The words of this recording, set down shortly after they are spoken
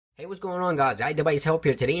Hey, what's going on, guys? iDevice Help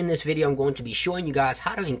here. Today in this video, I'm going to be showing you guys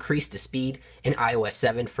how to increase the speed in iOS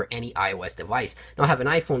 7 for any iOS device. Now, I have an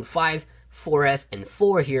iPhone 5, 4S, and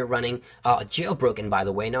 4 here running jailbroken, by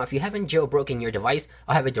the way. Now, if you haven't jailbroken your device,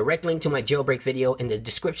 I'll have a direct link to my jailbreak video in the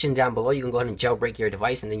description down below. You can go ahead and jailbreak your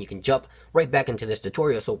device, and then you can jump right back into this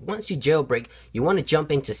tutorial. So once you jailbreak, you want to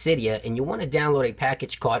jump into Cydia, and you want to download a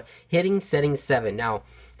package called Hitting Settings 7. Now,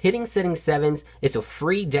 Hitting Settings 7 is a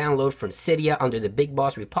free download from Cydia under the Big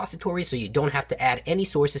Boss repository, so you don't have to add any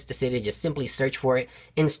sources to Cydia. Just simply search for it,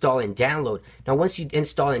 install, and download. Now, once you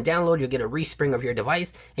install and download, you'll get a respring of your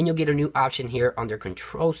device, and you'll get a new option here under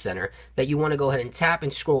Control Center that you want to go ahead and tap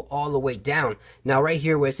and scroll all the way down. Now, right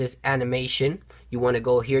here where it says Animation, you want to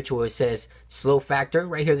go here to where it says Slow Factor.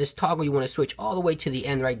 Right here, this toggle, you want to switch all the way to the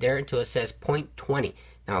end right there until it says 0.20.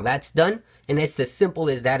 Now that's done, and it's as simple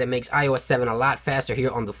as that. It makes iOS 7 a lot faster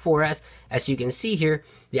here on the 4S. As you can see here,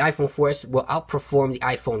 the iPhone 4S will outperform the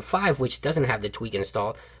iPhone 5, which doesn't have the tweak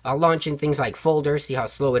installed. Launching things like folders, see how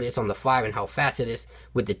slow it is on the 5 and how fast it is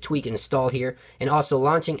with the tweak installed here. And also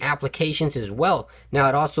launching applications as well. Now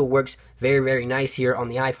it also works very, very nice here on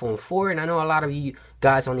the iPhone 4. And I know a lot of you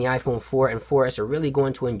guys on the iPhone 4 and 4S are really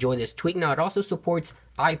going to enjoy this tweak. Now it also supports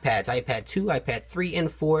iPads, iPad 2, iPad 3,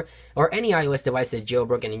 and 4, or any iOS device that's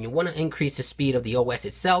jailbroken, and you want to increase the speed of the OS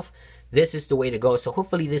itself. This is the way to go. So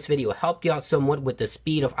hopefully this video helped you out somewhat with the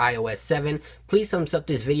speed of iOS 7. Please thumbs up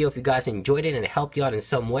this video if you guys enjoyed it and it helped you out in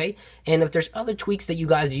some way. And if there's other tweaks that you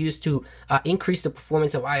guys use to increase the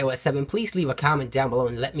performance of iOS 7, please leave a comment down below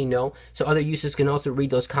and let me know so other users can also read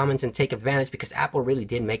those comments and take advantage, because Apple really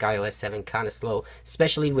did make iOS 7 kind of slow,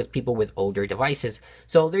 especially with people with older devices.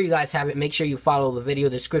 So there you guys have it. Make sure you follow the video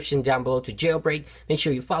description down below to jailbreak. Make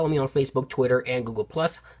sure you follow me on Facebook, Twitter, and Google+.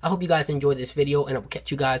 I hope you guys enjoyed this video, and I will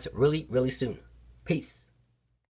catch you guys really soon. Peace.